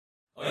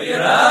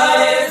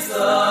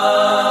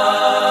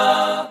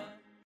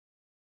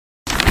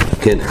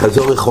כן,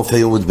 חזור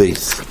לחופי עמוד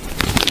בייס.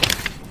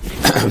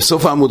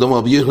 בסוף העמוד אמר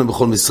רבי יוחנן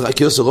בכל משרה,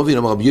 כי יוסר רובין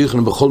אמר רבי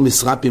יוחנן בכל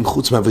משרפים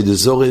חוץ מעבודת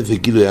זרה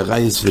וגילוי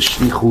עריות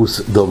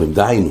ושליחוס דומים.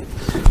 דהיינו,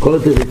 כל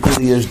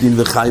הטריטוריה יש דין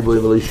וחי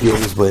בהם ולא יש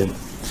יומס בהם.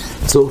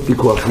 צורך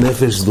פיקוח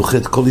נפש דוחה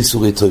את כל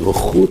איסורי תורה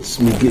חוץ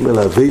מגימל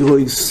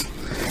עבירוס,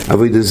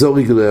 עבודת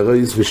זרה גילוי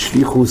עריות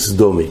ושליחוס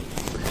דומים.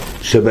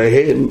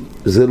 שבהם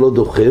זה לא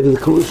דוחה וזה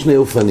כל שני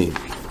אופנים.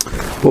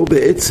 פה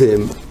בעצם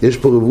יש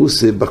פה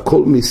רבוסה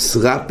בכל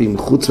משרפים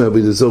חוץ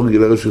מעבודת זרה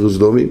גילוי עריות ושליחוס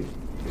דומים.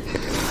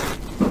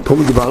 פה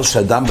מדובר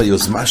שאדם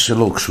ביוזמה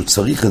שלו, כשהוא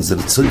צריך את זה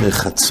לצורך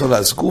חצול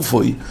אז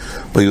גופוי,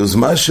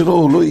 ביוזמה שלו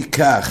הוא לא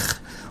ייקח,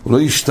 הוא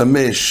לא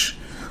ישתמש,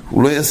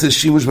 הוא לא יעשה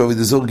שימוש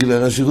בעבודת זרה גילוי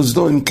עריות ושליחוס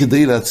דומים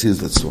כדי להציל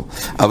את עצמו.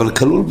 אבל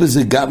כלול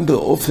בזה גם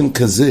באופן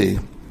כזה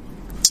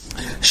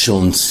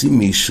שאונסים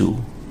מישהו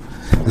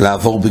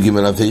לעבור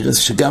בגימל עבירס,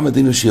 שגם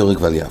הדין הוא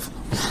שיורק ועל יעבור.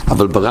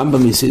 אבל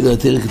ברמב"ם מסדר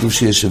התורה כתוב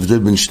שיש הבדל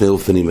בין שני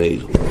אופנים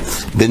האלו,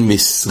 בין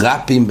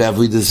משרפים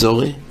בעבודת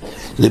זרה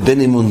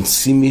לבין אם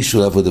אונסים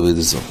מישהו לעבוד עבודת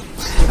זרה.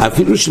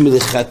 אפילו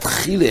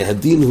שמלכתחילה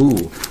הדין הוא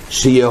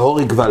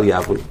שיהורג ועל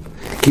יעבור,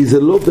 כי זה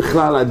לא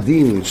בכלל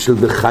הדין של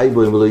בחי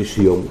בו אם לא יש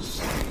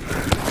יומוס.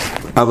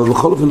 אבל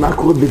בכל אופן מה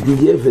קורה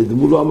בדיעבד?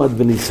 הוא לא עמד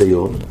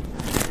בניסיון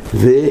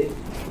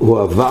והוא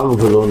עבר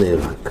ולא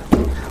נהרג.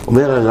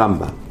 אומר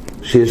הרמב"ם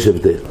שיש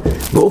הבדל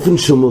באופן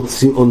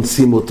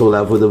שאונסים אותו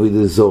לעבוד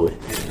עבודת זרה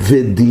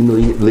ודינו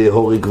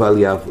להורג ועל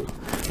יעבור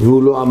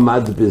והוא לא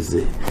עמד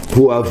בזה,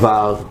 הוא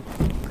עבר.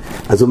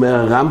 אז אומר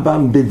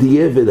הרמב"ם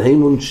בדיעבד,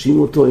 האם עונשים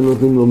אותו, האם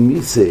נותנים לו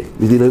מיסה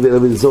ודינו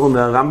לעבודת זרה? אומר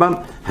הרמב"ם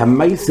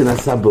המייסה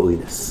נעשה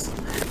באוינס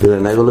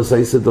ולנער לא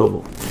סייסה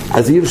דובו,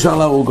 אז אי אפשר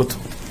להרוג אותו.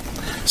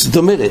 זאת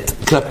אומרת,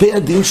 כלפי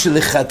הדין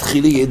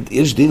שלכתחילה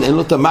יש דין, אין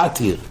לו את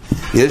המתיר,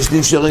 יש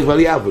דין שהורג ועל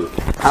יעבור,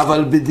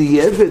 אבל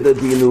בדיעבד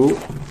הדין הוא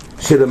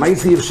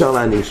שלמייסה אי אפשר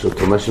להעניש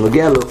אותו. מה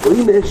שנוגע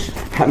לאוינש,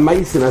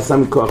 המייסה נעשה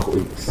מכוח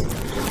אוינס.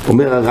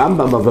 אומר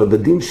הרמב"ם, אבל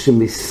בדין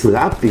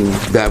שמשרפים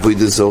בעבודת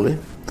זרה,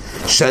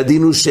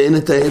 שהדין הוא שאין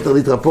את היתר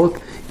להתרפות,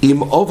 אם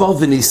עובר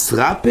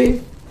ונשרפה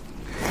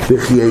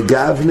וחיי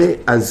גבנה,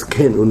 אז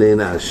כן, הוא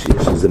נענש.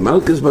 יש איזה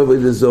מלכס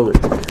בעבודת זרה,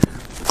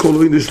 כל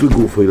אוינש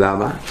לגופו.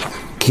 למה?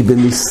 כי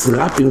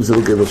במשרפים זה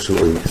לא גדר של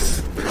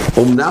אוינס.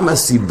 אמנם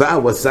הסיבה,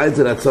 הוא עשה את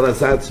זה להצל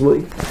עשה עצמי,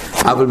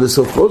 אבל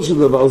בסופו של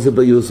דבר זה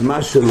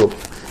ביוזמה שלו.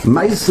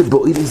 מייסה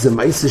באוינס זה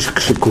מייסה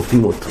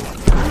כשקופים אותו,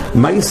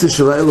 מייסה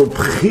שלא היה לו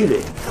בחירה,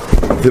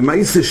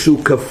 ומייסה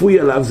שהוא כפוי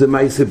עליו זה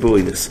מייסה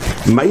באוינס,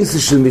 מייסה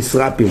של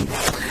משרפים.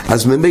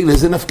 אז ממילא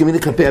זה נפקא מינה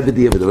כלפי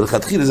הבדיעבד. אבל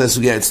לכתחילה זה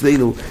הסוגיה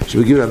אצלנו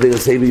שמגיעים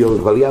לעבירס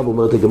ויורק ועל יעבור,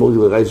 אומרת הגמרא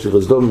גילוי עריות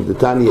ושליחוס דומים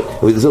דתניא,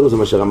 אבל זה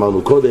מה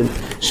שאמרנו קודם,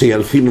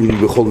 שילפינון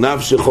בכל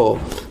נפשך,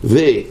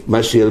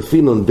 ומה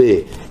שילפינון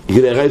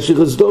בגילוי עריות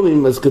ושליחוס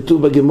דומים, אז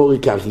כתוב בגמרא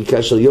כך, כי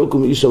כאשר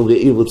יקום איש על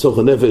רעיו וצורך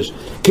הנפש,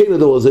 כן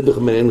הדור הזה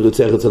בכמן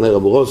רוצח את נער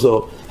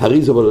אמורוסו,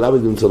 הריזו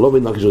וללמד במצא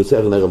לומד מה כשרוצח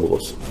את נער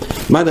אמורוסו.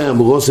 מה נער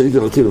אמורוסו? ניתן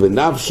להטיל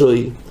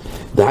בנפשי.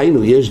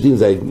 דהיינו, יש דין,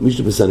 זה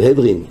מישהו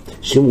בסנהדרין,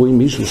 שאם רואים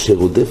מישהו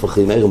שרודף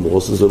אחרי נער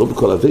אמורוסו, זה לא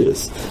בכל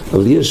עבירס,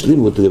 אבל יש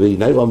לימוד לגבי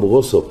נער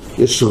אמורוסו,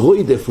 יש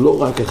רוידף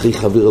לא רק אחרי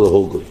חבר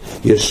להורגוי,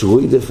 יש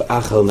רוידף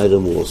אחר נער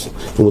אמורוסו,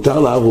 ומותר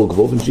להרוג,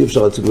 באופן שאי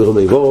אפשר להציג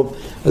ברמי ורוב,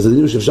 אז הדין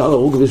הוא שאפשר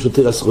להרוג ויש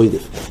יותר אז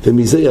רוידף,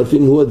 ומזה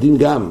ילפין הוא הדין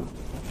גם,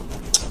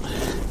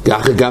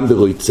 ככה גם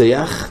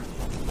ברוצח.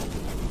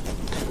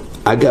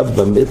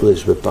 אגב,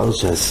 במדרש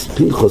בפרשת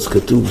פנחס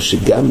כתוב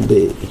שגם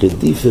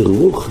ברדיף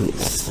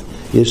רוחניס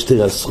יש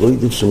תרס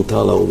רוידף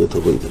שמותר להרוג את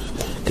הרוידף.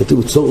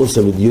 כתוב צורוס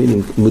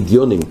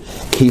המדיונים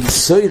כי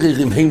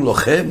צויררים הם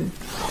לוחם,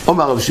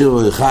 אומר רב שיר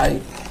בר יוחאי,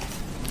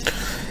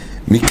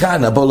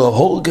 מכאן אבל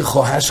להורגך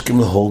או השכם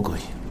להורגוי.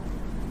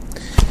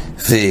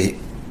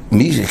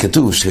 ומי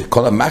שכתוב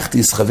שכל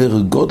המחתיס חבר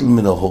גודל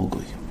מן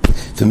ההורגוי,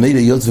 ומילא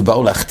היות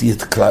ובאו להחטיא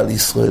את כלל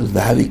ישראל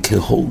והביא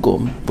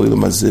כהורגום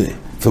בעולם הזה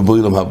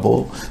ובעולם הבא,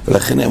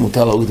 ולכן היה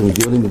מותר להרוג את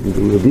המדיונים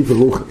רדיף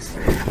ורוחס.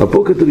 אבל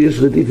פה כתוב יש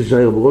רדיף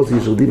ושנער אמורוסו,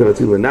 יש רדיף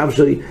ורציל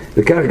בנפשי,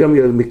 וכך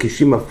גם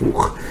מקישים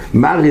הפוך.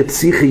 מה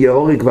רציחי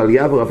יהורג ועל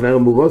יעבור אף נער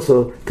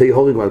אמורוסו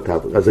תהורג ועל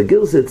תעבור. אז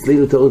הגרסה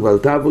אצלנו תהורג ועל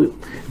תעבור,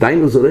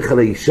 דהיינו זה הולך על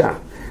האישה,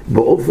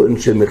 באופן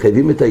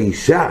שמחייבים את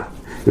האישה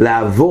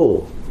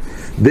לעבור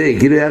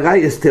בגילוי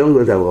עריות תהורג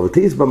ועל תעבור. אבל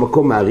תיס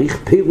במקום מעריך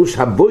פירוש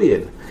הבויל,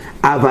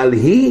 אבל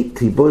היא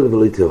תיבול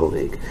ולא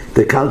תהורג.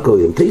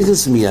 תקלקויים.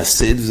 תיזס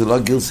מייסד, וזה לא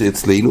הגרסה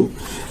אצלנו,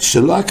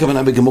 שלא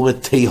הכוונה בגמור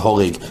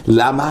תהורג.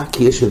 למה?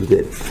 כי יש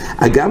הבדל.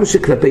 הגם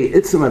שכלפי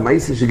עצם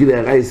המייסה שגיל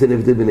העריות זה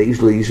נבדל בין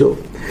האיש לאישו,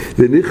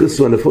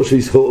 ונכנסו הנפוש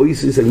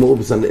אויסיס, הגמור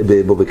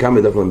בבקם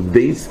דף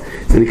בייס,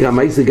 זה נקרא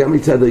מייסה גם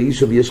מצד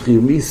האישו, ויש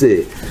חיומיסה,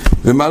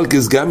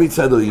 ומלכס גם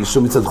מצד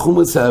האישו, מצד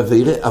חומרס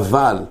העבירה,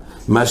 אבל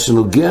מה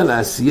שנוגע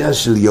לעשייה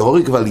של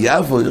יהורג ועל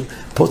יעבור,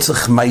 פה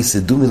צריך מייסה,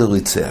 דומי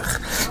לרוצח.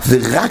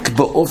 ורק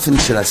באופן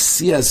של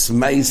עשייס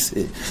מייסה,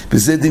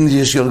 בזה דין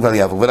יש יהורג ועל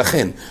יעבור.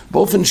 ולכן,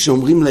 באופן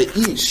שאומרים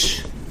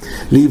לאיש,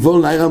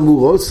 ליבול נער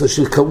המורוס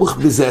אשר כרוך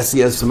בזה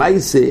עשייס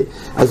מייסה,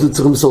 אז הוא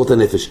צריך למסור את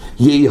הנפש.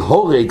 יהיה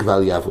הורג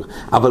ועל יעבר.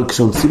 אבל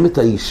כשאונסים את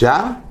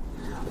האישה,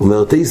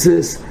 אומר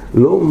תייסס,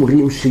 לא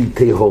אומרים שהיא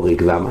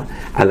תהורג. למה?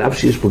 על אף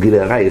שיש פה גילי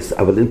הרייס,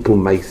 אבל אין פה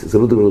מייסה, זה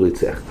לא דומה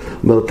לרצח.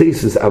 אומר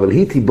תייסס, אבל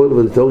היא תיבול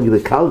ותהורג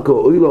לקרקע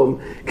אוילום,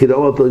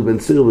 כדאור הפרק בן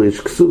ציר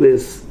ויש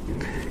כסובס,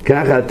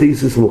 ככה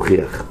התייסס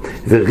מוכיח.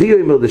 וריו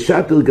אומר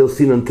דשאפר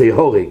גרסינן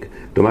תהורג,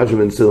 תאמר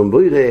שבן צירם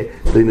בוירה,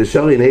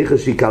 לנשר אין היכה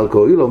שיקרקע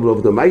אוילום ולא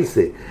בדו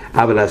מייסה,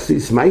 אבל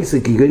עשיס מייסה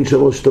כי גוין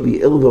שלוש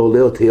טובי ער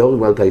ועולה או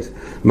תהורג ועל תייס.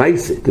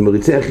 מייסה,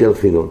 תמריצח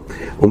ילפינו.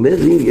 אומר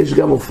לי, יש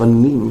גם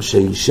אופנים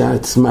שהאישה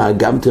עצמה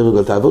גם תהורג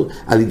ועל תעבור,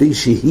 על ידי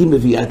שהיא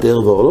מביאה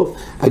תהר ועולוף,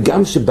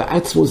 הגם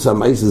שבעצמוס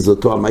המייסה זה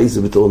אותו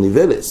המייסה בתור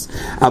ניבלס.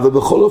 אבל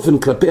בכל אופן,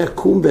 כלפי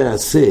הקום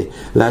ועשה,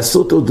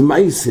 לעשות עוד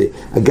מייסה,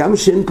 הגם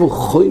שאין פה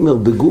חומר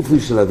בגופי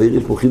של עביר,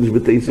 יש פה חידוש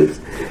בתייסס,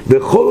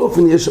 בכל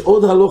אופן יש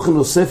עוד הלוכה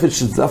נוספת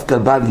שדווקא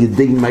בא על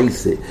ידי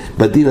מייסה,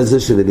 בדין הזה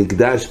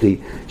שנקדשתי,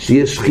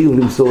 שיש חיוב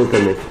למסור את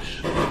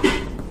הנפש.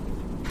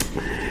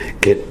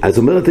 כן, אז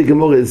אומרת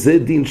הגמורה, זה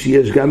דין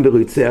שיש גם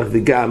ברוצח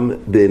וגם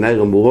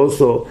בנער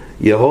המורוסו,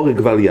 יהורג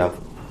ועל יעבור.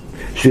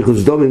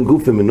 שיחוס דומן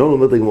גוף ומנון,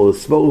 אומרת הגמורה,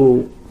 סבור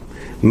הוא,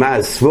 מה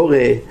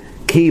הסבורה,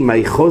 כי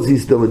מי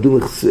חוזיס דומדו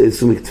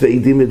סומקצפי,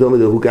 דימי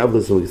דומדו הוא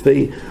גברה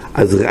סומקצפי,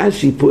 אז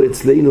רש"י פה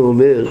אצלנו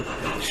אומר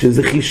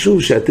שזה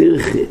חישוב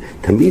שהתרך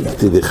תמיד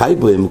וחי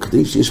בהם,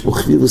 כדי שיש פה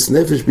חבירוס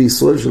נפש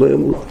בישראל שלא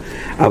ימות.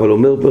 אבל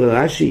אומר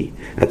ברש"י,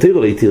 התרך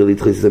לא יתיר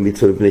להתחייס את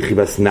המצווה לפני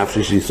חיבס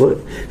נפשי של ישראל.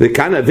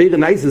 וכאן עבר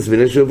נייסס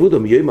ונשא עבודו,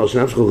 מיומר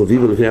שנפשך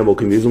חביבו לפני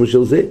המוקים, ויזום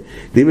של זה,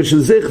 דימי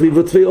של זה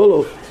חביבו תפי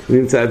אולוף.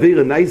 ונמצא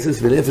עבר נייסס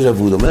ונפש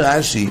עבוד. אומר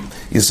רש"י,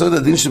 יסוד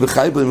הדין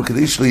שבחי בהם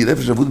כדי שלי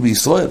נפש עבוד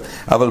בישראל,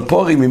 אבל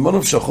פה הרי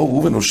ממונוב שחור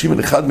הוא ונושים על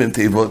אחד מהם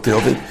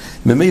תעובד,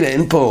 ממילא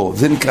אין פה,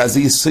 זה נקרא, זה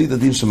יסוד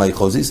הדין של מי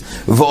חוזיס,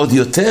 ועוד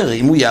יותר,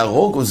 אם הוא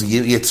יהרוג, אז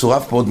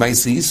יצורף פה עוד מי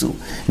סייסו.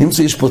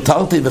 נמצא, יש פה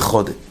תרתי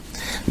וחודת.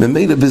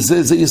 ממילא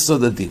בזה, זה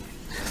יסוד הדין.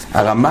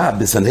 הרמה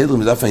בסנהדרין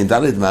מדף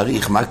ע"ד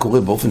מעריך מה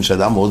קורה באופן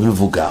שאדם מאוד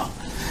מבוגר.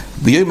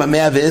 ביום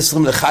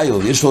 120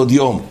 לחיוב, יש לו עוד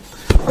יום.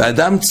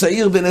 ואדם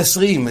צעיר בן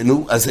 20,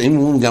 נו, אז אם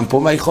הוא גם פה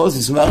מי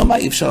חוזיס, מהרמה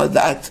אי אפשר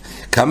לדעת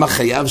כמה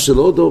חייו של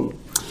אודום.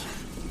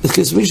 אז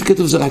כסמי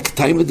שכתוב זה רק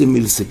תיימא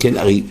דמילסה, כן,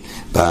 הרי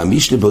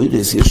במשנה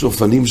באירס יש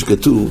אופנים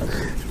שכתוב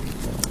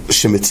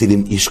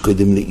שמצילים איש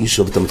קודם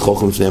לאישו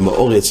ותמתחוכם לפני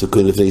המאורץ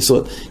וקודם לפני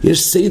ישראל,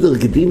 יש סדר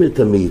קדימה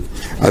תמיד.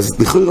 אז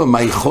לכאורה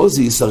מי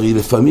חוזיס, הרי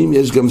לפעמים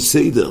יש גם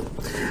סדר.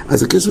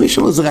 אז הכסמי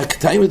שאומר זה רק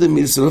תיימא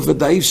דמילסה, לא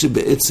ודאי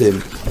שבעצם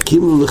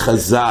קימנו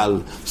לחז"ל,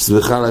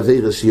 סבכה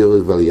לעביר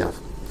שיורג ועל יעבור.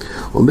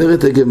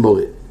 אומרת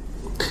הגמורה,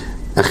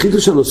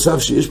 החידוש הנוסף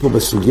שיש פה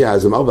בסוגיה,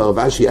 אז אמר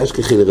בערבה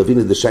שישכחי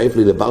לרבינה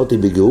דשייפלי לברתי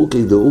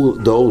בגאוקי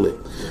דאורלה,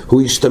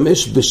 הוא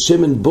השתמש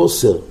בשמן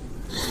בוסר,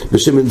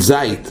 בשמן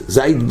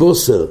זית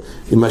בוסר.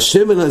 עם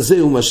השמן הזה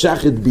הוא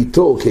משך את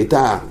ביתו כי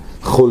הייתה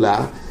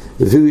חולה,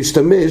 והוא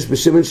השתמש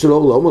בשמן של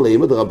אורלה. אומר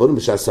לאמא דרבנו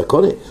בשעה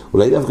סקונה,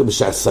 אולי דווקא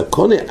בשעה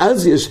סקונה,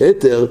 אז יש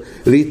היתר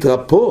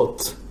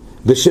להתרפות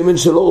בשמן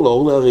של אורלה.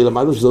 אורלה הרי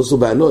למדנו שזה עשו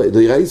בענוי,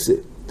 דו ירייסה.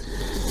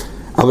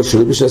 אבל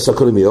שואלים בשעה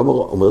סקונה מי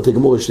אומרת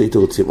הגמורה שתי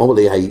תירוצים. אומר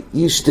לי,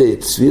 האישתה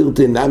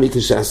צבירתה נמי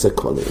כשעה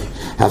סקונה.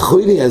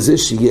 החולי הזה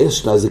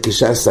שיש לה זה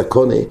כשעה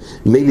סקונה,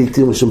 מי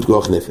להתיר משום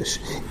תגוח נפש.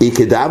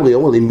 איקה דאמרי,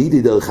 אומר לי,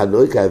 מידי דרך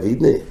הנוי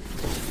כאבידנה.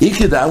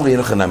 איקה דאמרי אין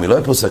לך נמי, לא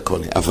היה פה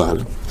סקונה. אבל,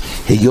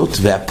 היות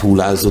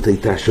והפעולה הזאת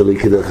הייתה שלא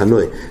איקה דרך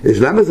הנוי.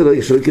 למה זה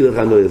לא שלא איקה דרך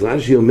הנוי? אז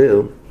רש"י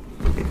אומר,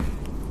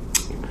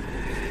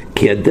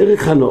 כי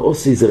הדרך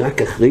הנועוסי זה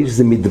רק אחרי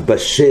שזה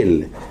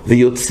מתבשל,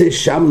 ויוצא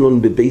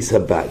שמנון בבייס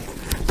הבד.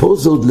 פה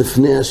זה עוד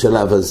לפני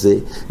השלב הזה,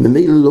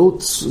 ממילא לא,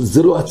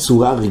 זה לא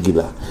הצורה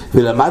הרגילה.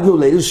 ולמדנו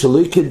לעיל שלא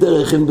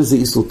כדרך אין בזה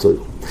איסור טוב.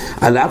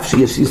 על אף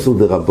שיש איסור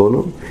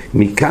דרבונון,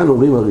 מכאן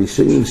אומרים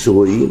הראשונים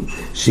שרואים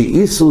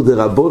שאיסור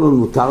דרבונון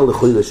מותר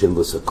לכל השם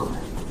בסקונה.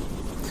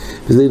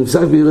 וזה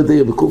נפסק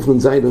בירדיה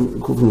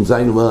בקופנ"ז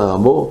אומר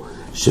הרמו,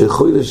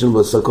 שכל השם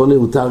בסקונה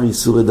מותר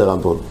איסור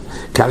דרבונון.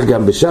 כך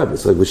גם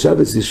בשבס, רק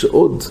בשבס יש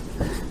עוד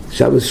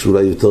שבס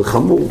שאולי יותר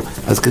חמור,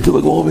 אז כתוב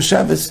בגמרא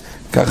בשבס,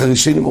 ככה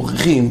ראשונים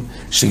מוכיחים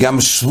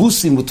שגם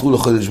שבוסים מותרו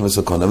לחודש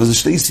מסקונה, אבל זה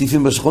שתי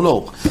סעיפים בשולחן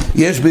ערוך.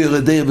 יש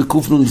בירדיה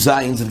בקופנ"ז,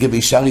 זה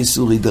לגבי שאר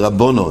איסורי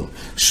דרבנון,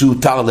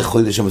 שהותר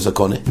לחודש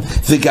מסקונה,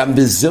 וגם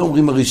בזה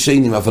אומרים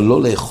הראשונים, אבל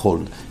לא לאכול,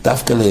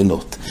 דווקא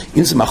ליהנות.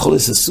 אם זה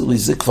מאכולת איסורי,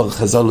 זה כבר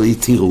חז"ל לא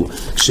התירו,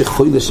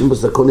 שחודש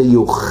מסקונה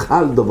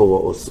יאכל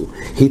דברו עשו,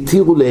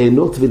 התירו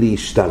ליהנות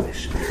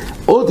ולהשתמש.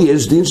 עוד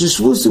יש דין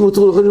ששבוסים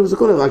מותרו לחודש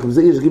מסקונה, רק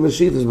בזה יש גימל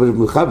שיטס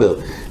במחבר,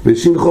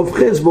 בשין חוב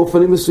חס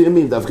באופנים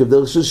מסוימים, דווקא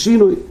בדרך של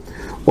שינוי,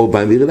 או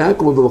באמיר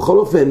לעקב, אבל בכל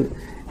אופן,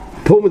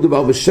 פה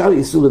מדובר בשאר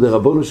איסור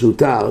דרבנו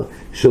שהותר,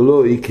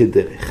 שלא יהיה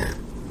כדרך.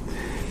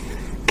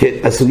 כן,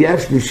 הסוגיה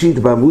השלישית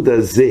בעמוד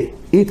הזה,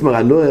 איתמר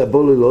הנוי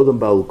הבולו לאודם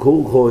בעל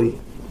כורחוי,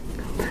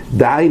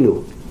 דהיינו,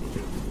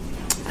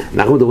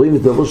 אנחנו מדברים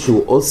את דבר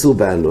שהוא אוסר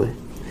בענוי,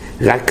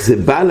 רק זה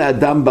בא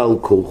לאדם בעל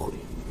כורחוי.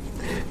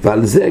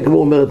 ועל זה הגמרא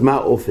אומרת מה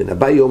האופן,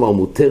 הבא יאמר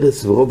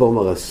מותרס ורוב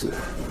אומר אסור.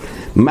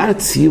 מה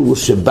הציור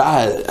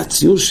שבא,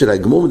 הציור של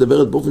הגמור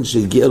מדברת באופן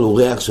שהגיע לו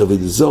ריח של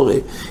עבודה זרה,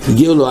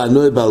 הגיע לו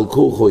הנועה בעל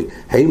כורחוי,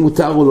 האם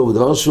מותר או לא,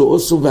 בדבר שהוא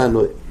אוסר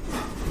והנועה.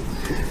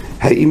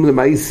 האם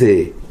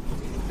למעשה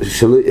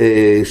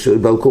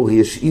בעל כורחי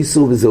יש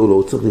איסור וזה או לא,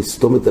 הוא צריך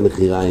לסתום את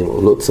הנחיריים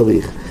או לא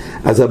צריך.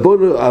 אז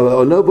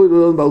העונה בו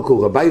לא בעל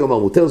כורחי, הבאי אומר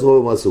מותר, זה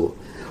אומר אסור.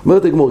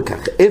 אומרת הגמור כך,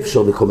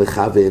 אפשר מקום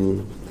מכוון,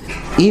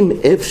 אם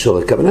אפשר,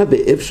 הכוונה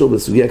באפשר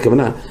בסוגיה,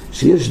 הכוונה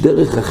שיש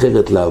דרך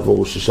אחרת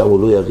לעבור, ששם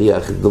הוא לא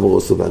יריח את דבר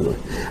אוסר והנועה.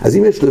 אז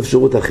אם יש לו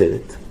אפשרות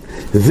אחרת,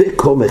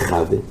 וכה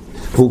מכוון,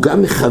 והוא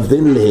גם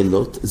מכוון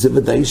ליהנות, זה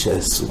ודאי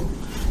שאסור.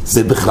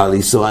 זה בכלל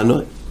איסור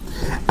הנועה.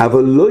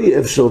 אבל לא יהיה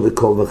אפשר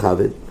וכה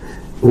מכוון.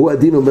 הוא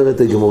הדין אומר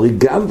את הגמורי,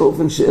 גם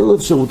באופן שאין לו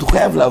אפשרות, הוא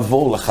חייב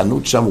לעבור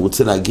לחנות שם, הוא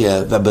רוצה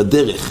להגיע,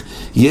 ובדרך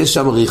יש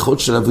שם ריחות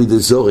של עבודה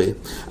זרה,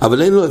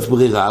 אבל אין לו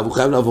ברירה, הוא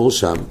חייב לעבור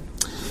שם.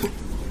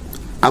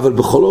 אבל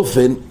בכל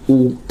אופן,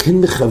 הוא כן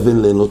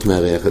מכוון ליהנות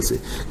מהריח הזה.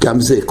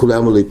 גם זה, כולי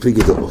אמר לי פליג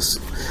את הראש.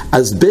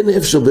 אז בין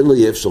אפשר, בין לא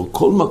יהיה אפשר,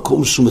 כל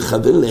מקום שהוא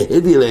מכוון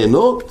להדי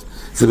ליהנות,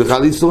 זה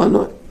בכלל איסור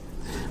הנועה.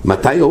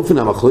 מתי אופן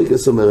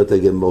המחלוקת אומרת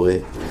הגמורה,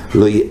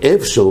 לא יהיה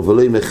אפשר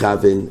ולא יהיה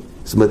מכוון,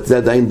 זאת אומרת, זה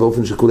עדיין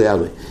באופן שכולי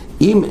אמר.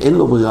 אם אין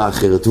לו ברירה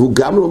אחרת, והוא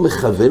גם לא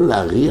מכוון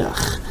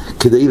להריח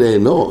כדי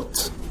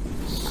ליהנות,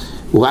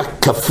 הוא רק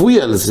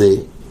כפוי על זה,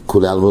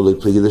 כולי אמר לו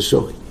פליג את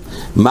השורי.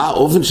 מה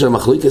האופן של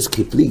המחלוקת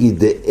כפליגי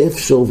דה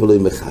אפשר ולא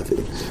מכוון?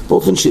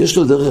 באופן שיש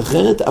לו דרך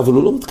אחרת, אבל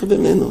הוא לא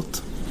מתכוון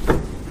ליהנות.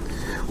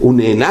 הוא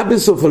נהנה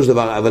בסופו של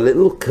דבר, אבל אין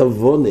לו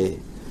כוונה,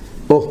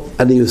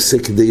 אני עושה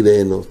כדי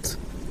ליהנות.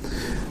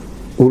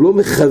 הוא לא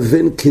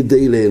מכוון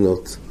כדי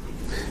ליהנות.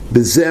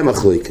 בזה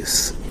המחלוקת.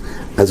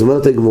 אז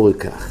אומרת הגמורה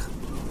כך.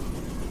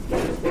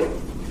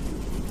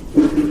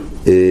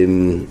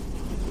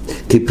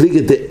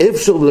 כפליגת דה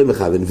אפשר ולא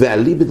מכוון,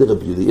 ואליבא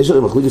דרבי יהודה. יש הרי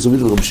מחלוקת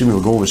סוגית ורבי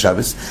שמעון בגמרא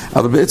בשבס,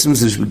 אבל בעצם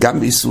זה גם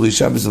באיסורי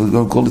שבס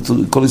וגם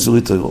כל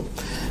איסורי תורה.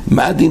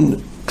 מה הדין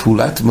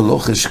פעולת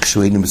מלוכה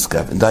כשהוא אינו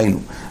מתכוון? דהיינו,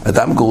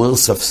 אדם גורר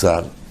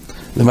ספסל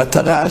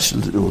למטרה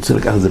הוא רוצה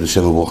לקחת את זה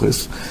לשבע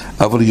ברוכס,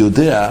 אבל הוא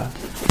יודע,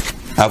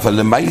 אבל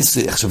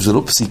למעשה, עכשיו זה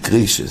לא פסיק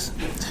רישס,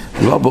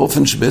 לא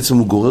באופן שבעצם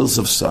הוא גורר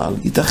ספסל,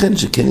 ייתכן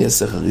שכן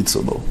יעשה חריץ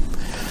או לא.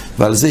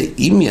 ועל זה,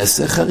 אם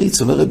יעשה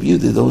חריץ, אומר רבי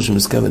יהודה דור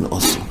שמתכוון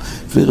עושו.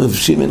 ורב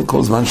שמעון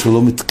כל זמן שהוא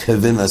לא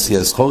מתכוון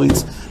לעשייה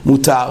חריץ,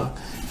 מותר.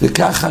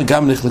 וככה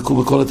גם נחלקו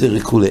בכל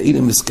התריקולה,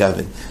 הנה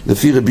מתכוון.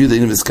 לפי רבי יהודה,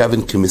 הנה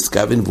מתכוון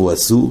כמתכוון והוא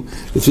אסור,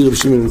 לפי רב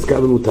שמעון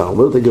מתכוון מותר.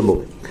 אומרת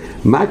הגמורה,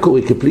 מה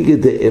קורה כפליגי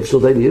דה אפשר,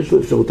 דיין יש לו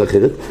אפשרות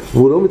אחרת,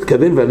 והוא לא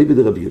מתכוון ואליבא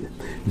דרבי יהודה.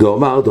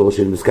 דאמר דור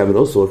שאין מתכוון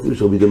עושו, אפילו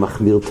שרבי יהודה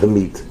מחמיר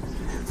תמיד.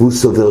 והוא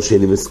סובר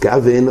שאין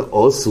מתכוון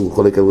עושו,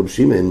 חולק על רב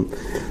שמעון.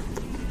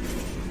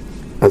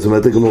 אז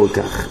אומרת הגמור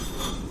כך,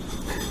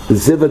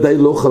 זה ודאי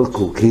לא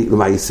חלקו, כי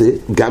למעשה,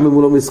 גם אם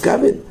הוא לא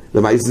מתכוון,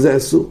 למעשה זה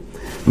אסור.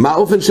 מה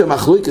האופן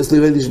שהמחלוקת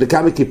ליבדי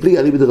שנקמה כפליגי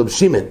אליבא דרב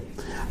שמעון?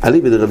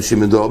 אליבא דרב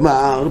שמעון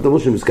דאמר, דבר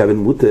שמתכוון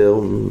מותר,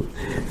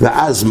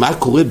 ואז מה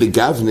קורה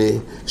בגוונה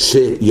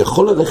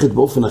שיכול ללכת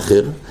באופן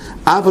אחר,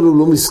 אבל הוא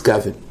לא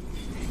מתכוון.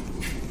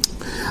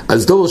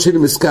 אז דבר שאין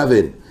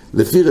מתכוון,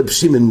 לפי רב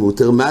שמעון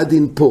מותר, מה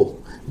הדין פה?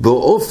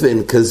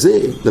 באופן כזה,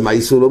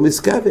 למעשה הוא לא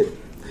מתכוון.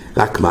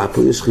 רק מה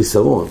פה יש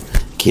חיסרון?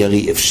 כי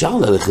הרי אפשר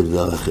ללכת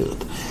בדרך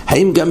אחרת.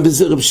 האם גם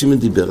בזה רב שמעון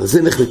דיבר?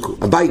 זה נחלקו.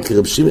 הבאי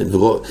כרב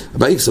שמעון,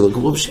 הבאי כסבר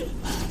כרב שמעון.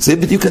 זה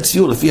בדיוק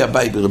הציור לפי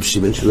הבאי ברב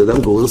שמעון, של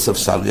אדם גורר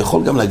ספסל,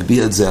 ויכול גם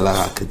להגביע את זה על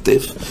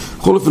הכתף.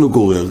 בכל אופן הוא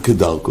גורר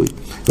כדרכוי.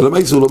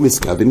 ולמה זה הוא לא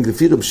מתכוון?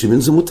 לפי רב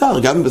שמעון זה מותר,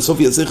 גם אם בסוף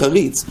יעשה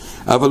חריץ,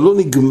 אבל לא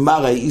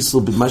נגמר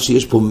האיסור במה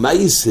שיש פה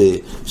מייסה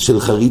של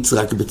חריץ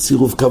רק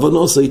בצירוף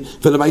כוונוסי,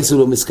 ולמה זה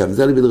הוא לא מתכוון.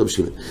 זה על ידי רב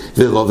שמעון.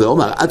 ורוב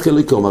ואומר, עד כאן לא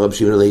יקום רב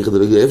שמעון, אלא יחד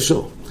לא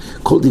אפשר.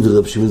 כל דברי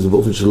רב שמעון זה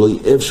באופן שלא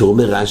יהיה אפשר,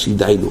 אומר רש"י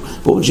דיינו,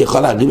 באופן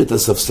שיכול להרים את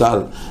הספסל,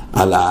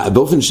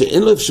 באופן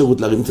שאין לו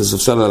אפשרות להרים את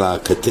הספסל על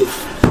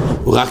הכתף,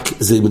 רק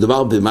זה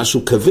מדובר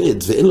במשהו כבד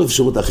ואין לו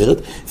אפשרות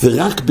אחרת,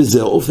 ורק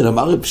בזה האופן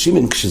אמר רב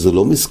שמעון, כשזה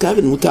לא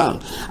מתכוון מותר,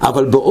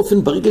 אבל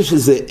באופן ברגע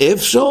שזה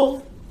אפשר,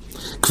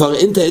 כבר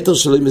אין את היתר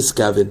שלא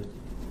מתכוון.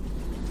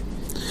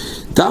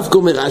 דווקא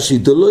אומר רש"י,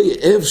 דלא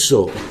יהיה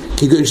אפשר,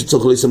 כגון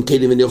שצריך לא ישם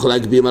כלים ואני יכול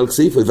להגביר על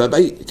כסייפו,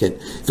 כן.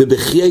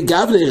 ובחיי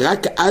גבנה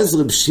רק אז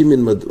רב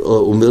שמעון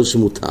אומר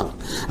שמותר.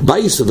 הבאי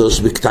יסובר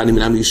שבקטנים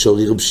אינם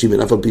ישורי רב שמעון,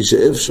 אף על פי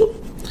שאפשר.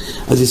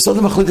 אז יסוד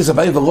המחלוקת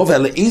הבאי ורוב,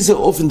 על איזה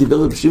אופן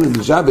דיבר רב שמעון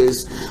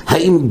בשבס,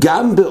 האם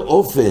גם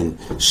באופן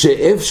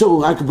שאפשר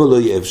הוא רק בו לא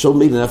יהיה אפשר,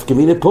 מילה נפקא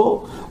מינה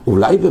פה,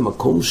 אולי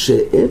במקום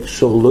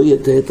שאפשר לא יהיה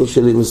תהתר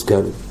של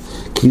מתכוון.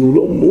 כי הוא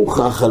לא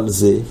מוכח על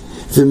זה,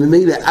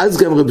 וממילא אז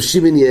גם רב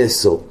שמעון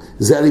יאסור.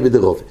 זה עלי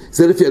בדרוב,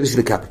 זה לפי עלי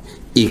של קאפי.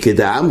 אי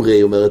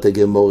כדאמרי, אומרת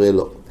הגמורה,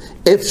 לא.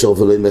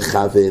 אפשר ולא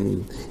מכוון,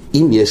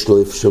 אם יש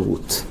לו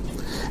אפשרות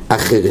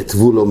אחרת,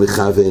 והוא לא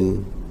מכוון,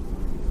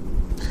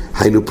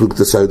 היינו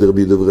פלוגתא סיידר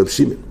רבי יהודה ורב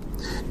שמעון.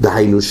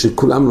 דהיינו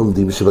שכולם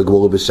לומדים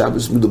שבגמורה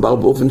בשבס מדובר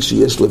באופן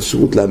שיש לו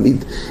אפשרות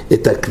להעמיד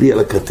את הכלי על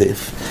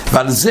הכתף,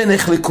 ועל זה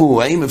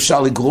נחלקו, האם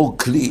אפשר לגרור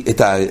כלי,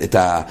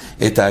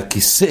 את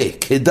הכיסא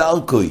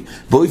כדרכוי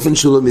באופן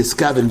שלא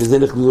מסכוון, וזה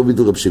נחלקו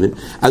בידור רב שמעון.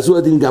 אז הוא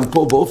הדין גם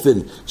פה באופן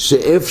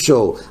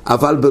שאפשר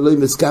אבל בלא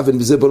מסכוון,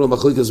 וזה בלא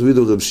מחלוקת אז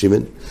בידור רב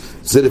שמעון,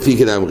 זה לפי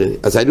כדאמרי.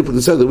 אז היינו פה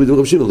בסדר בידור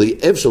רב שמעון, לא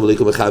אפשר ולא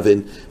מכוון.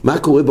 מה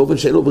קורה באופן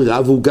שאין לו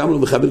ברירה והוא גם לא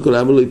מכוון כל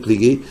העם ולא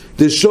פליגי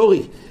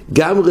דשורי?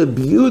 גם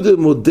רבי יהודה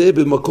מודה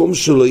במקום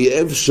שלא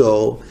יהיה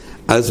אפשר,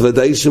 אז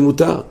ודאי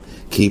שמותר,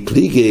 כי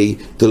פליגי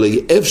דלא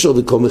יהיה אפשר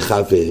וכל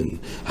מכוון.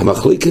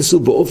 המחלוקת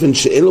הוא באופן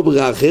שאין לו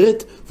ברירה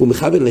אחרת והוא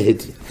מכוון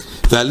להדיא.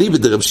 ועלי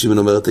בדרב שמעון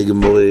אומרת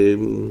הגמרא,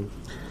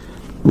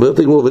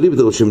 ולי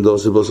בדרב שמעון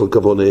דורס ובוסל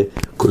כוונה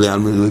כולי על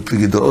מלא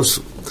פליגי דורס.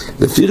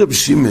 לפי רב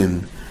שמעון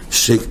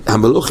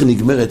שהמלוכה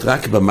נגמרת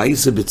רק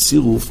במעשה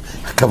בצירוף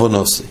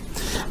הכוונוסה.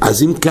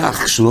 אז אם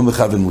כך, כשלא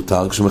מכוון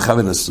מותר,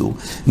 כשמכוון אסור,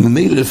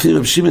 ממילא לפי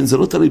רב שמעון זה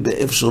לא תלוי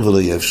באפשר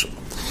ולא יהיה אפשר.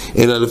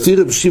 אלא לפי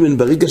רב שמעון,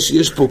 ברגע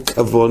שיש פה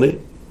כוונה,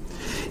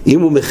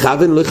 אם הוא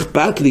מכוון לא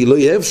אכפת לי, לא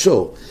יהיה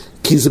אפשר.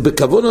 כי זה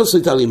בכוונה עשו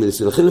את העלים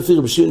מלסים. לכן לפי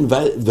רב שמעון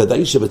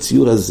ודאי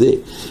שבציור הזה,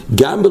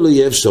 גם בלא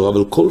יהיה אפשר,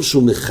 אבל כל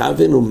שהוא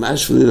מכוון הוא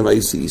משהו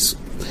למעשה איסור.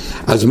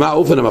 אז מה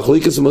האופן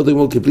המחלוקת אומרת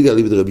לגמור כפליגי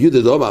עלי בדרב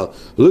יהודה דאמר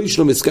לא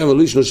ישנו מסכוון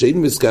ולא ישנו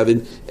שאין מסכוון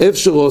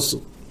אפשר עשו.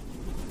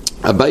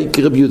 הבאי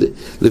כרב יהודה.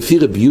 לפי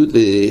רב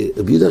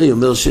יהודה הרי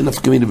אומר שאין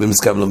נפקא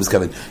במסכוון לא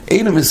מסכוון,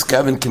 אין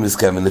מסכוון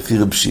כמסכוון לפי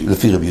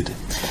רב יהודה.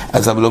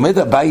 אז אבל לומד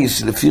הבאי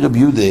שלפי רב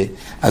יהודה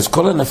אז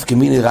כל הנפקא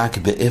מינה רק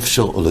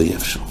באפשר או לא יהיה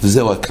אפשר,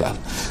 וזהו הכלל.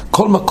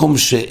 כל מקום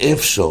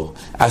שאפשר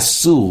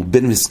אסור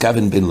בין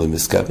מסכוון בין לא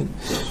מסכוון,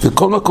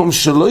 וכל מקום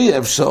שלא יהיה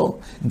אפשר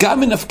גם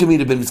מנפקא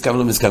מינה בין מסכוון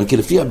לא מסכוון, כי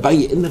לפי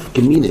הבאי אין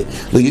נפקא מינה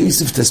לא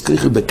יוסיף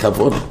תזכיח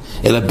בכוונה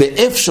אלא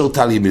באפשר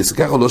תליה מלסה,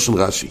 ככה לא שום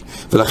רש"י.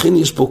 ולכן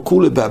יש פה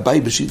כולה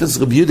בהבאי בשיטה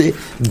רבי יהודה,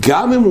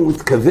 גם אם הוא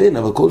מתכוון,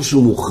 אבל כל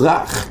שהוא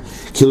מוכרח,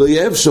 כי לא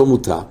יהיה אפשר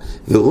מותר.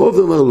 ורוב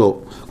אומר לו,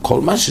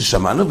 כל מה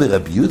ששמענו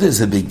ברבי יהודה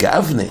זה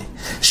בגוונה,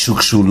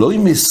 שכשהוא לא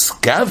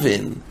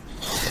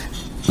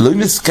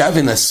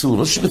מסכוון אסור,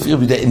 לא שלפי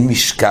רבי יהודה אין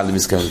משקל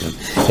למסכוון,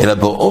 אלא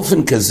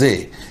באופן כזה,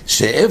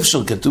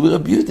 שאפשר כתוב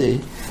ברבי יהודה,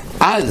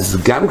 אז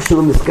גם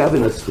כשלא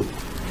מסכוון אסור.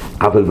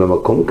 אבל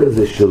במקום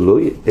כזה שלא,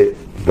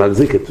 ועל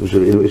זה כתוב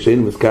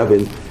שאין מסכוון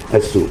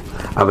אסור.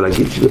 אבל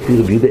להגיד שלפי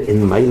רבי יהודה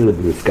אין מייל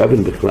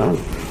למסכוון בכלל,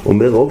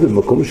 אומר רוב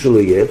במקום שלא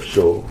יהיה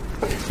אפשר,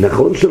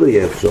 נכון שלא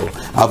יהיה אפשר,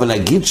 אבל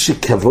להגיד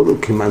שכוונו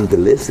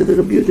כמנדלסת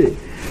לרבי יהודה,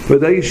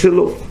 ודאי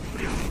שלא.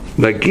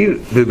 להגיד,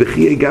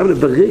 ובחייה גם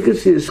ברגע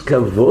שיש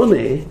כוונה,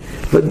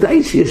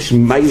 ודאי שיש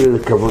מייל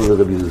לכוונה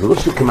לרבי יהודה, זה לא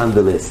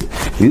שכמנדלסת.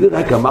 רבי יהודה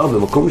רק אמר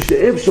במקום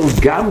שאפשר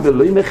גם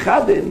ולא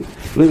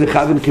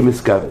מכוון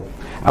כמסכוון.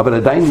 אבל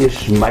עדיין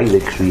יש מיילה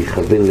כשהוא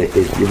יכוון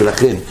להד,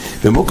 ולכן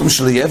במקום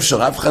שלא יהיה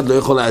אפשר אף אחד לא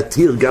יכול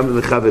להתיר גם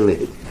במכוון להד.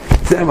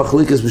 זה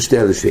המחלוקת בשתי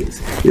הלשייס.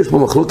 יש פה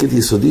מחלוקת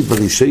יסודית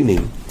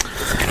בראשונים,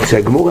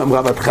 שהגמורה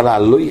אמרה בהתחלה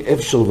לא יהיה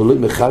אפשר ולא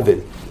מכוון,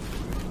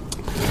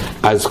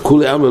 אז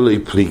כולי עלמא לא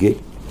יפליגי,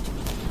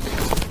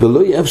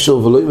 ולא יהיה אפשר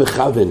ולא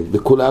מכוון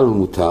בכולי עלמא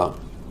מותר.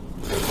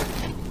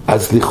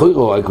 אז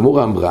לכאורה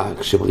הגמורה אמרה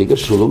כשברגע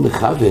שהוא לא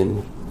מכוון,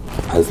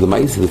 אז למה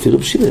זה לפי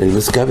רב שמעון אני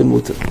מסכוון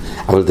מותר.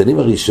 אבל דנים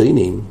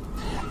הראשונים,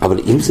 אבל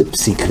אם זה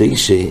פסיק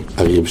רישא,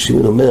 הרי רב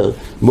שמעון אומר,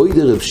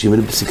 מוידה רב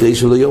שמעון פסיק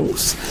רישא לא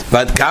יומוס.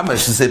 ועד כמה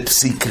שזה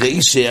פסיק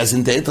רישא, אז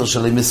אין תאתר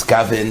שלם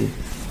מסכוון,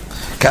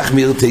 כך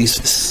מיר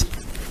תייסס.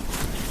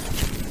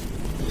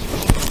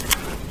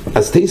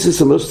 אז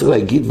תייסס אומר שצריך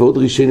להגיד, ועוד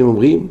ראשונים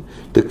אומרים,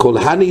 בכל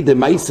הני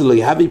דמייסה לא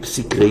יהווה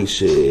פסיק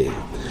רישא.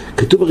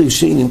 כתוב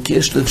הראשונים, כי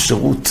יש לו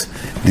אפשרות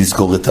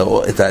לסגור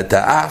את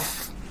האף,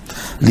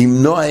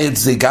 למנוע את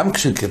זה גם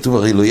כשכתוב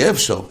הרי לא יהיה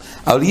אפשר,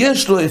 אבל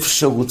יש לו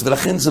אפשרות,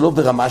 ולכן זה לא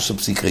ברמה של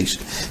פסיק רישא.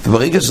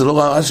 וברגע שזה לא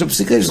ברמה של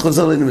פסיק רישא, זה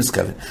חוזר לנו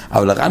מסכוון.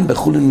 אבל הר"ן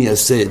בחולין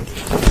מייסד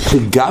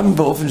שגם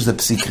באופן שזה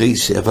פסיק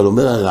רישא, אבל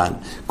אומר הר"ן,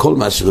 כל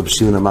מה שרב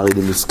שמעון אמר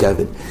יהיה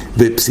מסכוון.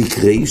 בפסיק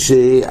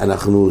רישא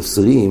אנחנו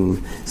אוסרים,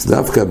 זה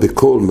דווקא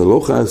בכל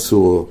מלוכה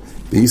אסור,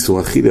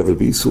 באיסור אכילה, אבל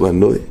באיסור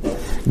הנועה.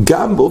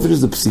 גם באופן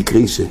שזה פסיק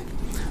רישא,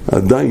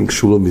 עדיין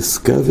כשהוא לא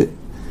מסכוון,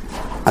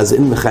 אז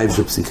אין מחייב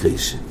של פסיק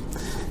רישא.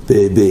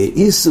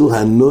 באיסור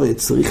הנועה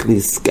צריך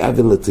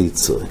להסכוון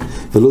לתיצור,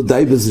 ולא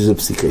די בזה של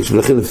פסיק רישא.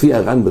 ולכן לפי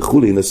הר"ן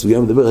בחולין הסוגיה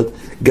מדברת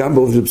גם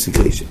באופן של פסיק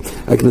רישא.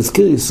 רק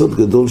נזכיר יסוד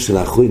גדול של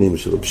האחרונים,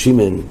 של רב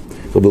שמעון,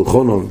 רב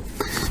אלחנן.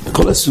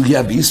 כל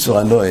הסוגיה באיסור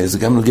הנועה, זה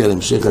גם נוגע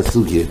להמשך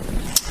הסוגיה.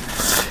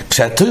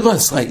 כשהתורה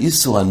אסרה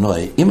איסור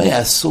הנועה, אם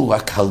היה אסור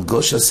רק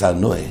הרגוש עשה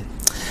הנועה,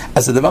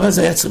 אז הדבר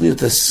הזה היה צריך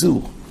להיות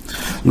אסור.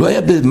 לא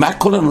היה במה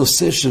כל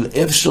הנושא של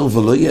אפשר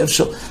ולא יהיה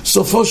אפשר.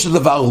 סופו של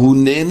דבר הוא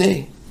נהנה.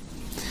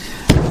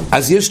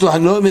 אז יש לו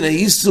הנועה מן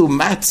האיסור,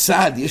 מה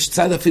צד? יש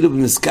צד אפילו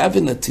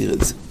במסכוון נתיר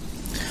את זה.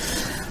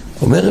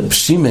 אומר רב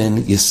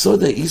שמעון,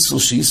 יסוד האיסור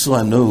שאיסור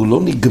הנועה הוא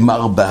לא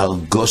נגמר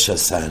בהרגוש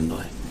עשה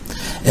הנועה,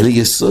 אלא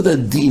יסוד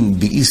הדין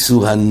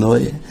באיסור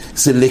הנועה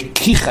זה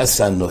לקיח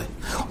עשה הנועה.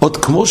 עוד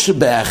כמו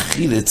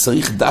שבאכילה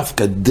צריך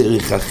דווקא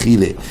דרך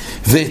אכילה,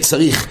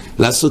 וצריך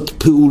לעשות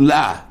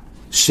פעולה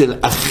של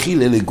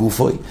אכילה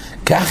לגופוי,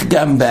 כך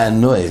גם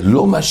באנוה,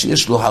 לא מה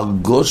שיש לו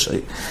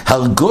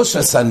הרגוש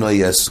עשה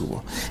הנוה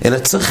אסור, אלא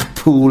צריך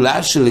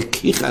פעולה של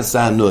לקיח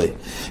עשה הנוה,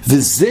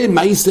 וזה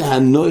מה יעשה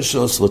הנוה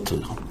שעושה אותו.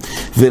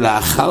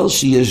 ולאחר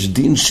שיש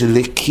דין של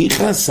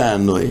לקיח עשה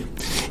הנוה,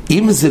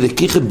 אם זה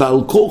לקיח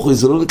בעל כוחו,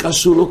 זה לא נקרא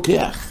שהוא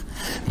לוקח.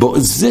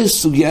 זה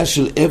סוגיה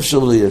של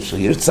אפשר ולא אפשר.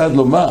 יש צד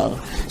לומר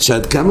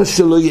שעד כמה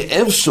שלא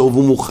יהיה אפשר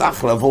והוא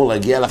מוכרח לעבור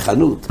להגיע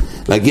לחנות,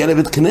 להגיע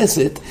לבית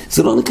כנסת,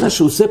 זה לא נקרא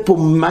שהוא עושה פה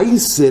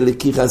מייסה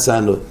לקיח עשה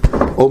הנוה.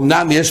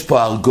 אמנם יש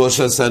פה הרגוש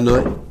עשה הנוה,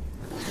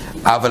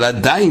 אבל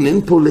עדיין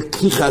אין פה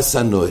לקיח עשה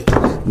הנוה.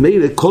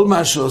 מילא כל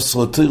מה שעושה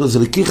אותו זה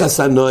לקיח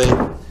עשה הנוה,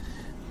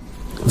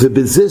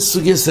 ובזה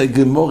סוגיה של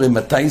הגמורה,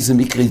 מתי זה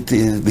מקרה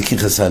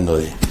לקיח עשה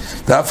הנוה.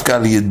 דווקא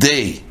על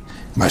ידי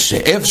מה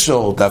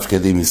שאפשר, דווקא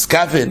ידי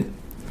מסכוון,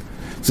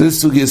 זה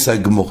סוגיה של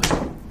הגמורה.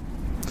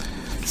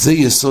 זה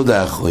יסוד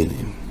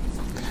האחרונים.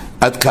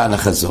 עד כאן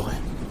החזור.